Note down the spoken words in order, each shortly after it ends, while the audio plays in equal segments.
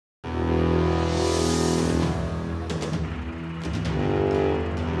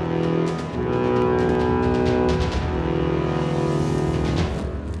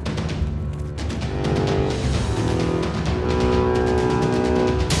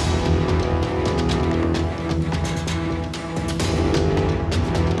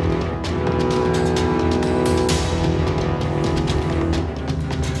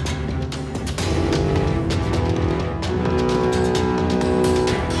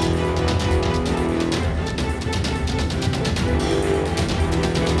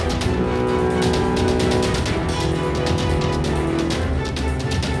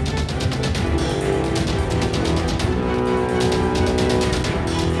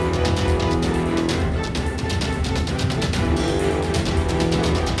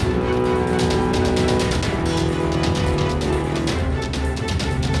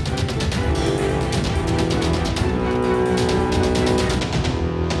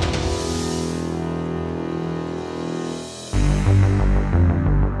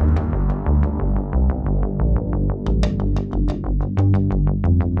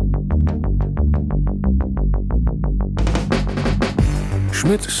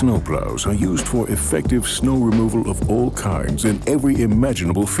Schmidt Snow ploughs are used for effective snow removal of all kinds in every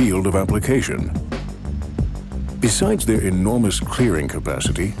imaginable field of application. Besides their enormous clearing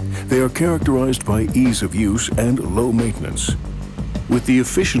capacity, they are characterized by ease of use and low maintenance. With the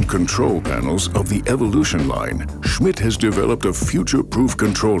efficient control panels of the Evolution line, Schmidt has developed a future-proof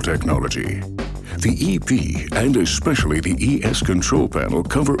control technology. The EP and especially the ES control panel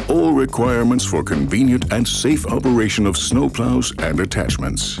cover all requirements for convenient and safe operation of snow ploughs and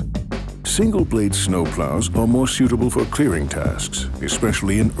attachments. Single-blade snow ploughs are more suitable for clearing tasks,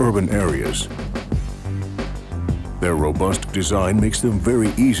 especially in urban areas. Their robust design makes them very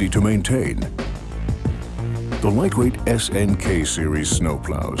easy to maintain. The lightweight SNK series snow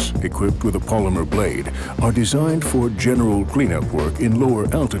ploughs, equipped with a polymer blade, are designed for general cleanup work in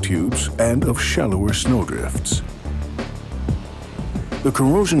lower altitudes and of shallower snowdrifts. The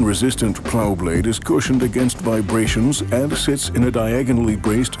corrosion-resistant plough blade is cushioned against vibrations and sits in a diagonally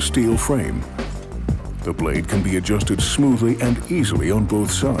braced steel frame. The blade can be adjusted smoothly and easily on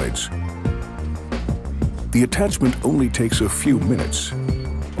both sides. The attachment only takes a few minutes.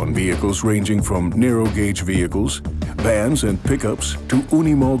 On vehicles ranging from narrow-gauge vehicles, vans and pickups to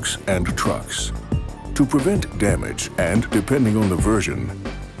unimogs and trucks. To prevent damage and, depending on the version,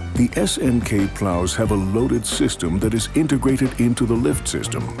 the SNK ploughs have a loaded system that is integrated into the lift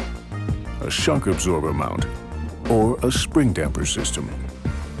system, a shock absorber mount, or a spring damper system.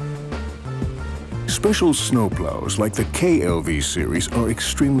 Special snow ploughs like the KLV series are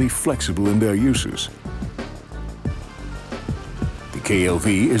extremely flexible in their uses.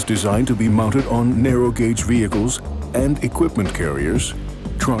 KLV is designed to be mounted on narrow-gauge vehicles and equipment carriers,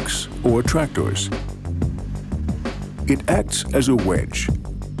 trucks, or tractors. It acts as a wedge,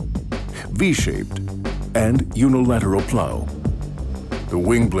 V-shaped, and unilateral plough. The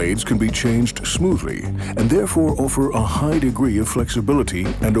wing blades can be changed smoothly and therefore offer a high degree of flexibility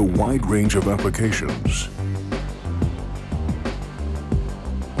and a wide range of applications.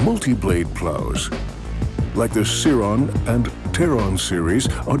 Multi-blade ploughs, like the Ciron and Terron series,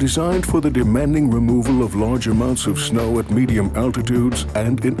 are designed for the demanding removal of large amounts of snow at medium altitudes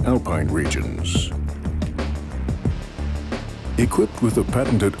and in alpine regions. Equipped with a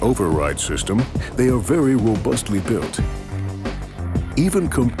patented override system, they are very robustly built. Even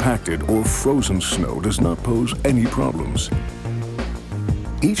compacted or frozen snow does not pose any problems.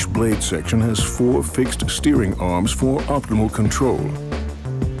 Each blade section has 4 fixed steering arms for optimal control.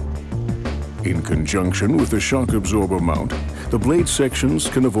 In conjunction with the shock absorber mount, the blade sections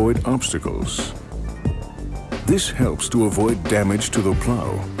can avoid obstacles. This helps to avoid damage to the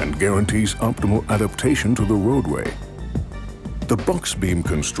plough and guarantees optimal adaptation to the roadway. The box beam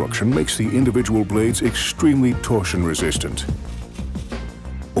construction makes the individual blades extremely torsion resistant.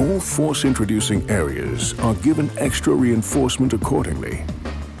 All force-introducing areas are given extra reinforcement accordingly.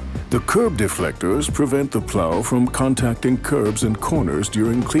 The curb deflectors prevent the plough from contacting curbs and corners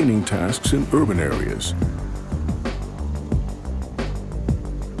during cleaning tasks in urban areas.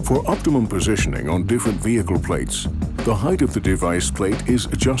 For optimum positioning on different vehicle plates, the height of the device plate is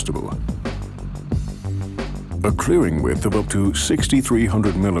adjustable. A clearing width of up to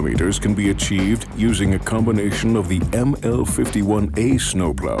 6,300 millimeters can be achieved using a combination of the ML51A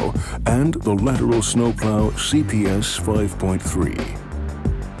snowplow and the lateral snowplow CPS 5.3.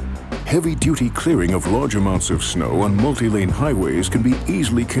 Heavy-duty clearing of large amounts of snow on multi-lane highways can be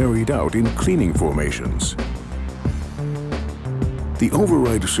easily carried out in cleaning formations. The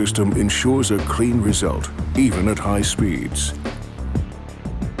override system ensures a clean result, even at high speeds.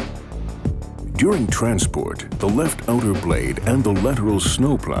 During transport, the left outer blade and the lateral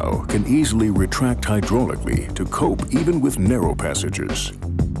snowplow can easily retract hydraulically to cope even with narrow passages.